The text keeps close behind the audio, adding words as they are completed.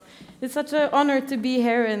It's such an honor to be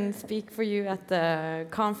here and speak for you at the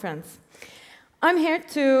conference. I'm here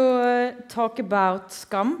to talk about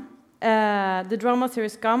Skam, the drama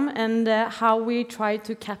series Skam, and how we try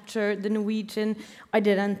to capture the Norwegian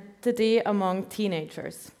identity among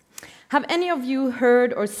teenagers. Have any of you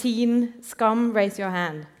heard or seen Skam? Raise your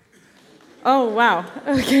hand. Oh, wow.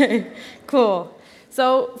 Okay, cool.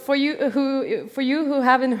 So for you who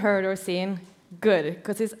haven't heard or seen, good,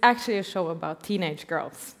 because it's actually a show about teenage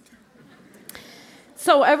girls.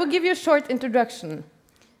 So I will give you a short introduction.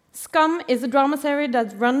 Skam is a drama series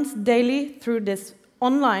that runs daily through this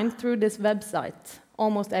website,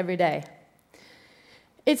 almost every day.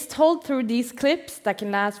 It's told through these clips that can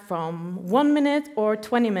last from 1 minute or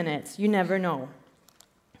 20 minutes, you never know.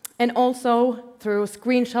 And also through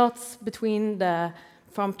screenshots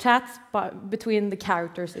from chats between the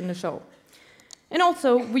characters in the show. And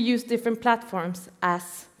also we use different platforms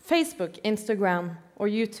as Facebook, Instagram, or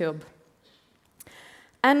YouTube.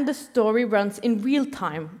 And the story runs in real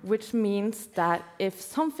time, which means that if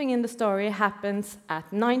something in the story happens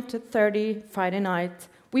at 9:30 Friday night,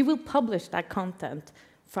 we will publish that content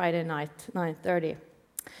Friday night, 9:30.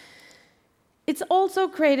 It's also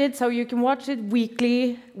created so you can watch it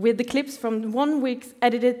weekly with the clips from 1 week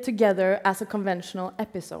edited together as a conventional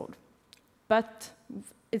episode. But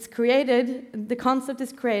the concept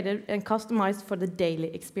is created and customized for the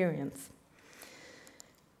daily experience.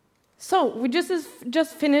 So, we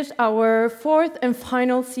just finished our 4th and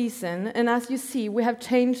final season, and as you see, we have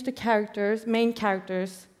changed the main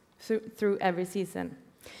characters, through every season.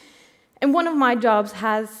 And one of my jobs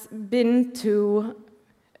has been to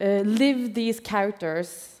live these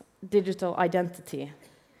characters' digital identity,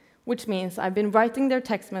 which means I've been writing their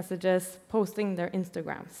text messages, posting their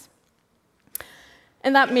Instagrams.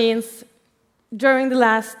 And that means during the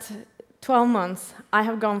last 12 months, I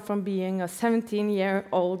have gone from being a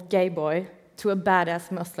 17-year-old gay boy to a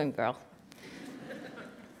badass Muslim girl.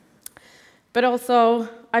 But also,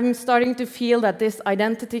 I'm starting to feel that this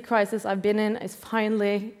identity crisis I've been in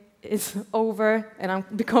is over, and I'm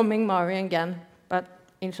becoming Mari again, but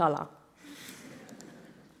inshallah.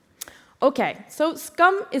 Okay, so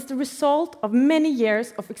Skam is the result of many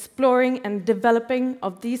years of exploring and developing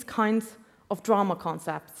of these kinds of drama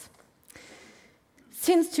concepts.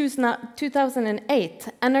 Since 2008,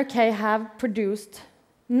 NRK have produced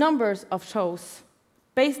numbers of shows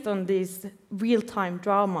based on this real-time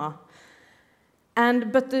drama,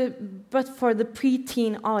 but for the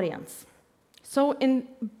pre-teen audience. So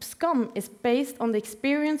Skam is based on the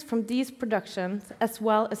experience from these productions as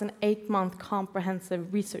well as an 8-month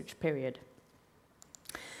comprehensive research period.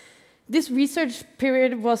 This research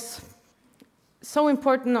period was so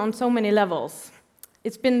important on so many levels.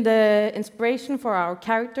 It's been the inspiration for our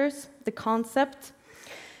characters, the concept,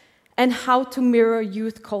 and how to mirror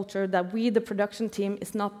youth culture that we, the production team,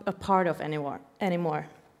 is not a part of anymore.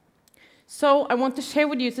 So I want to share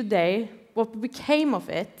with you today what became of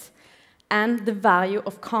it and the value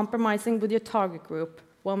of compromising with your target group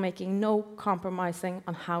while making no compromising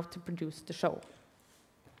on how to produce the show.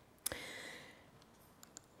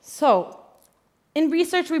 So, in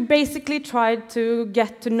research, we basically tried to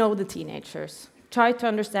get to know the teenagers, try to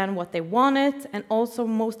understand what they wanted, and also,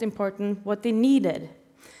 most important, what they needed.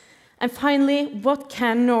 And finally, what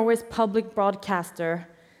can Norway's public broadcaster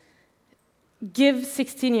give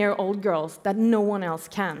 16-year-old girls that no one else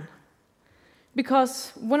can?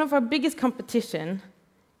 Because one of our biggest competition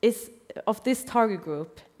of this target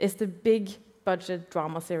group is the big budget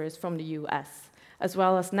drama series from the US, as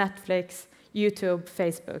well as Netflix, YouTube,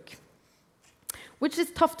 Facebook, which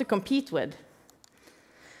is tough to compete with.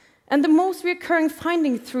 And the most recurring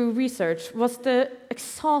finding through research was the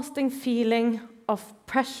exhausting feeling of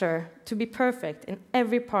pressure to be perfect in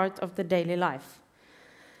every part of the daily life.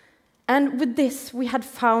 And with this, we had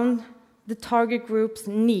found the target group's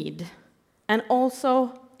need, and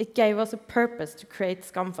also it gave us a purpose to create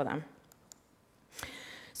Skam for them.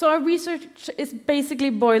 So our research is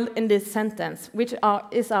basically boiled in this sentence, which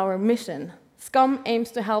is our mission. Skam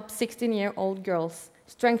aims to help 16-year-old girls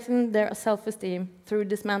strengthen their self-esteem through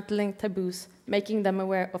dismantling taboos, making them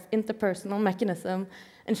aware of interpersonal mechanisms,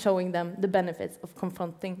 and showing them the benefits of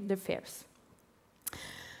confronting their fears.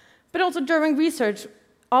 But also during research,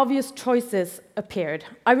 obvious choices appeared.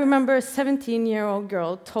 I remember a 17-year-old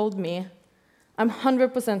girl told me, "I'm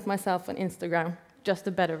 100% myself on Instagram, just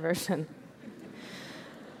a better version."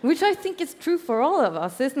 Which I think is true for all of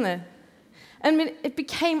us, isn't it? And it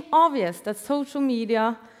became obvious that social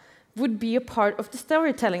media would be a part of the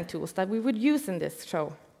storytelling tools that we would use in this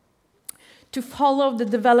show, to follow the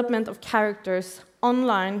development of characters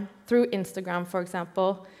online through Instagram, for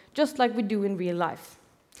example, just like we do in real life.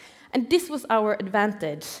 And this was our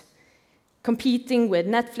advantage. Competing with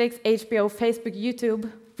Netflix, HBO, Facebook,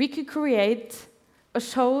 YouTube, we could create a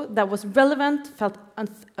show that was relevant, felt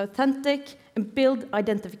authentic, and build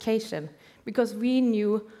identification, because we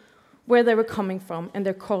knew where they were coming from and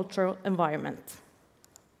their cultural environment.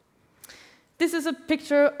 This is a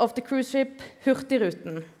picture of the cruise ship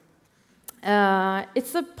Hurtigruten.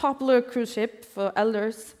 It's a popular cruise ship for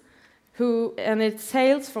elders, and it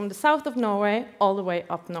sails from the south of Norway all the way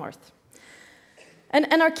up north. And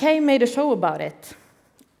NRK made a show about it,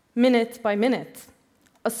 minute by minute,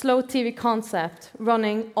 a slow TV concept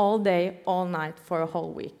running all day, all night for a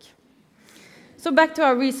whole week. So back to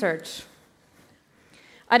our research.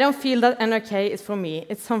 I don't feel that NRK is for me,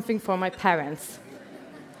 it's something for my parents.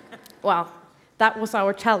 Well, that was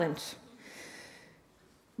our challenge.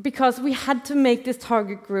 Because we had to make this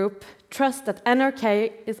target group trust that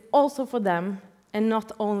NRK is also for them and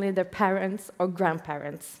not only their parents or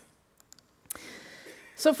grandparents.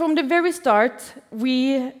 So from the very start,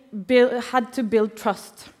 we had to build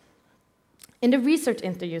trust. In the research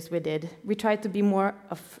interviews we did, we tried to be more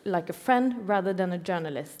like a friend rather than a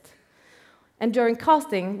journalist. And during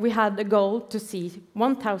casting, we had a goal to see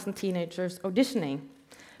 1,000 teenagers auditioning.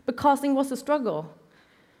 But casting was a struggle.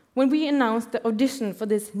 When we announced the audition for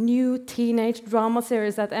this new teenage drama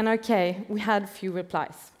series at NRK, we had few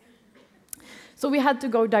replies. So we had to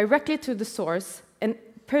go directly to the source and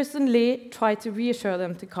personally try to reassure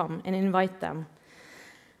them to come and invite them.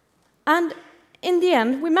 And in the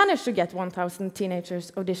end, we managed to get 1,000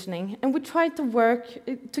 teenagers auditioning, and we tried to work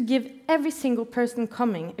to give every single person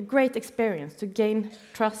coming a great experience to gain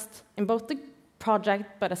trust in both the project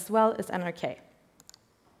but as well as NRK.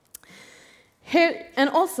 Here, and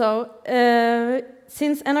also,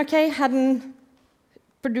 since NRK hadn't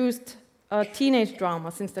produced a teenage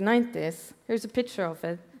drama since the 90s, here's a picture of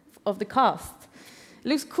it, of the cast. It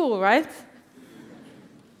looks cool, right?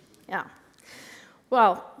 Yeah.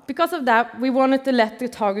 Well, because of that, we wanted to let the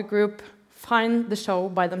target group find the show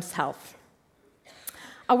by themselves.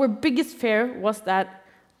 Our biggest fear was that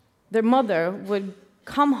their mother would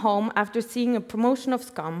come home after seeing a promotion of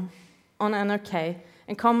Scum on NRK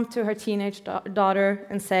and come to her teenage daughter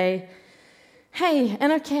and say, "Hey,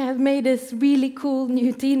 NRK has made this really cool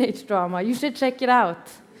new teenage drama. You should check it out."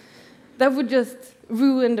 That would just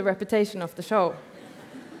ruin the reputation of the show.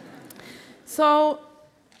 So,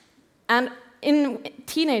 and in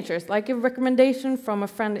teenagers, like a recommendation from a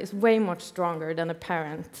friend is way much stronger than a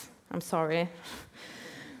parent. I'm sorry.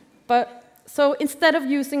 So instead of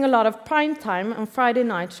using a lot of prime time on Friday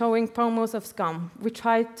night showing promos of Scum, we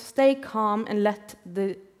tried to stay calm and let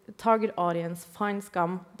the target audience find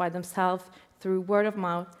Scum by themselves through word of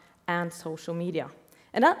mouth and social media.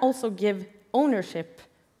 And that also gives ownership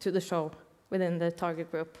to the show within the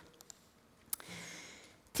target group.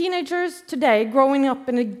 Teenagers today, growing up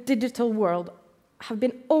in a digital world, have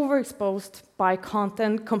been overexposed by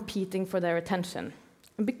content competing for their attention.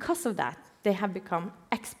 And because of that, they have become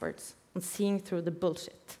experts on seeing through the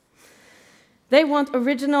bullshit. They want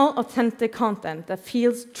original, authentic content that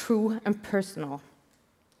feels true and personal.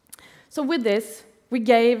 So with this, we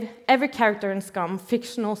gave every character in Scum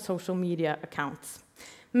fictional social media accounts,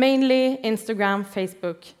 mainly Instagram,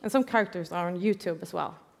 Facebook, and some characters are on YouTube as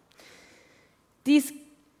well.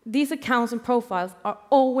 These accounts and profiles are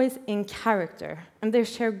always in character, and they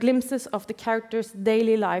share glimpses of the character's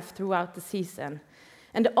daily life throughout the season.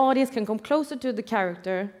 And the audience can come closer to the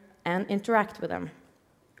character and interact with them.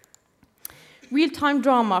 Real-time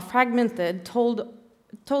drama,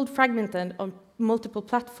 told fragmented on multiple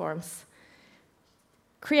platforms,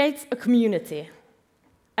 creates a community,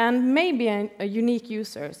 and maybe a unique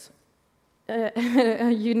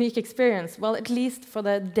a unique experience, well, at least for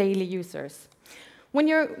the daily users. When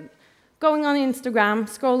you're going on Instagram,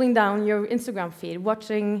 scrolling down your Instagram feed,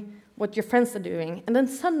 watching what your friends are doing, and then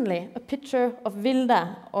suddenly a picture of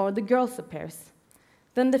Vilde or the girls appears,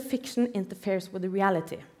 then the fiction interferes with the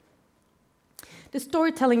reality. The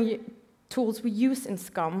storytelling tools we use in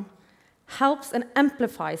Scum helps and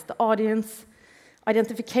amplifies the audience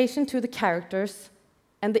identification to the characters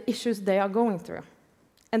and the issues they are going through,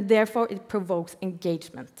 and therefore it provokes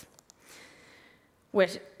engagement,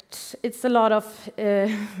 which it's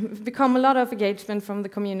become a lot of engagement from the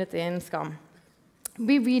community in Scum.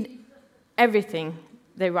 We read everything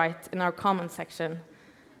they write in our comment section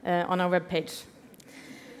on our webpage.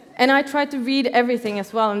 And I try to read everything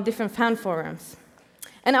as well in different fan forums.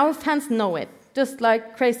 And our fans know it, just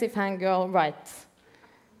like Crazy Fangirl writes.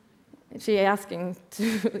 She asking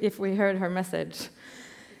if we heard her message.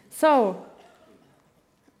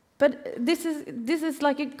 But this is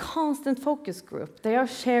like a constant focus group. They are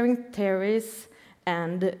sharing theories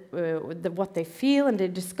and what they feel, and they're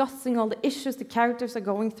discussing all the issues the characters are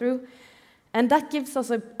going through. And that gives us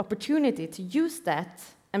an opportunity to use that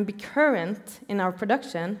and be current in our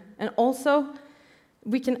production, and also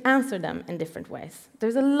we can answer them in different ways.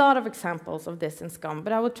 There's a lot of examples of this in Scum,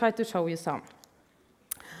 but I will try to show you some.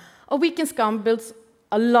 A week in Scum builds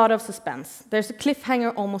a lot of suspense. There's a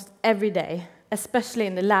cliffhanger almost every day, especially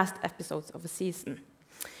in the last episodes of a season.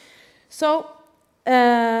 So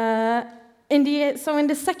in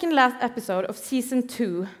the second last episode of season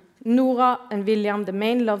 2, Nora and William, the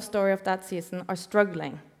main love story of that season, are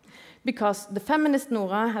struggling because the feminist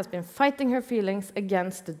Nora has been fighting her feelings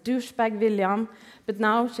against the douchebag William, but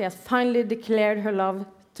now she has finally declared her love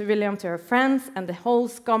to William to her friends, and the whole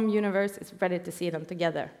Scum universe is ready to see them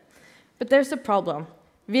together. But there's a problem.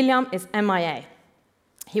 William is MIA.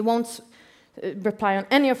 He won't reply on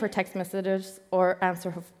any of her text messages or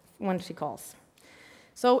answer her when she calls.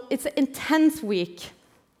 So it's an intense week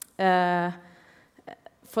for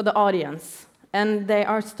the audience, and they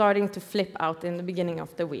are starting to flip out in the beginning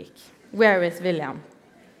of the week. Where is William?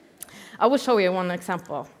 I will show you one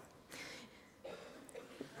example.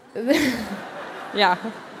 Yeah.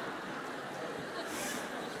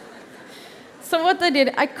 So what I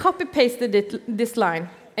did, I copy-pasted this line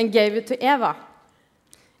and gave it to Eva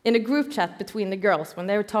in a group chat between the girls when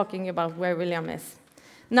they were talking about where William is.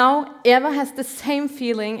 Now, Eva has the same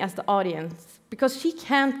feeling as the audience because she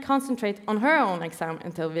can't concentrate on her own exam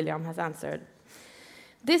until William has answered.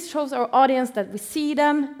 This shows our audience that we see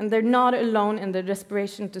them and they're not alone in their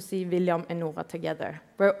desperation to see William and Nora together.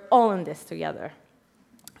 We're all in this together,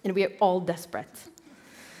 and we are all desperate.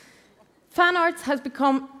 Fan art has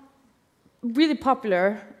become really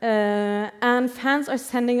popular, and fans are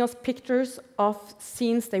sending us pictures of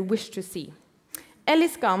scenes they wish to see. Ellie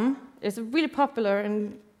Scum is a really popular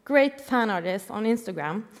and great fan artist on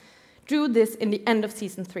Instagram, drew this in the end of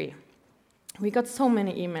season 3. We got so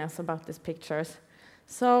many emails about these pictures.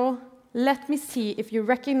 So let me see if you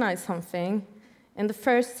recognize something in the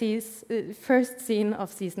first scene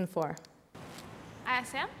of season 4. Er jeg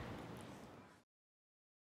sen?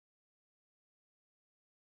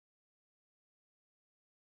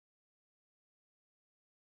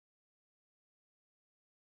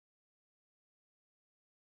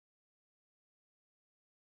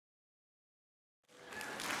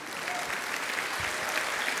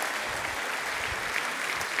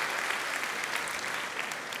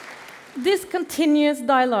 This continuous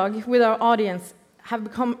dialogue with our audience have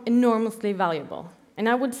become enormously valuable, and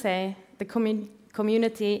I would say the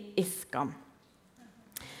community is Scum.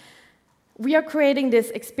 We are creating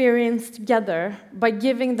this experience together by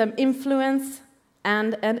giving them influence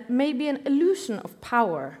and maybe an illusion of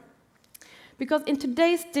power. Because in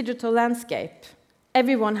today's digital landscape,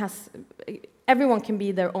 everyone can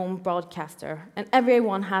be their own broadcaster, and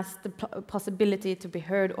everyone has the possibility to be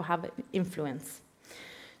heard or have influence.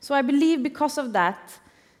 So I believe because of that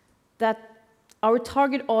our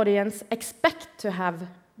target audience expect to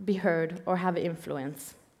be heard or have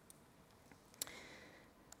influence.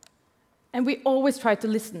 And we always try to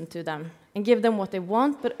listen to them and give them what they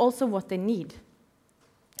want, but also what they need.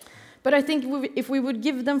 But I think if we would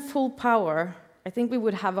give them full power, I think we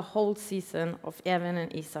would have a whole season of Even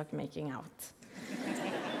and Isak making out.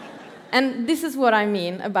 And this is what I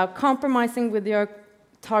mean about compromising with your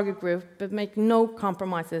target group, but make no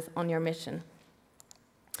compromises on your mission.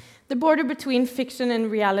 The border between fiction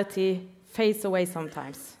and reality fades away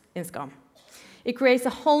sometimes in Scum. It creates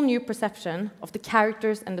a whole new perception of the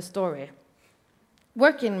characters and the story.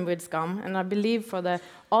 Working with Scum, and I believe for the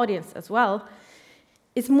audience as well,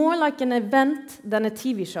 is more like an event than a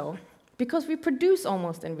TV show, because we produce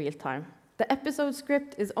almost in real time. The episode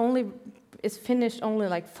script is finished only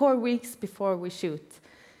like 4 weeks before we shoot.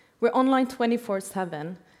 We're online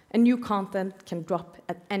 24/7, and new content can drop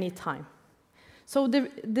at any time. So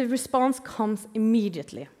the response comes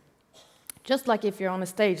immediately. Just like if you're on a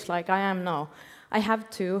stage like I am now, I have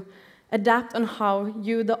to adapt on how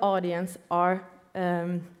you, the audience, are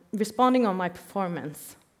responding on my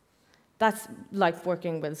performance. That's like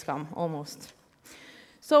working with Scum, almost.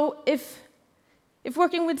 So if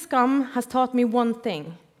working with Scum has taught me one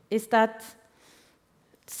thing, is that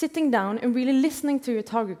sitting down and really listening to your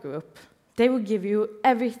target group, they will give you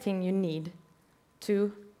everything you need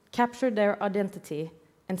to capture their identity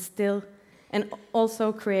and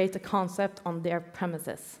also create a concept on their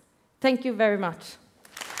premises. Thank you very much.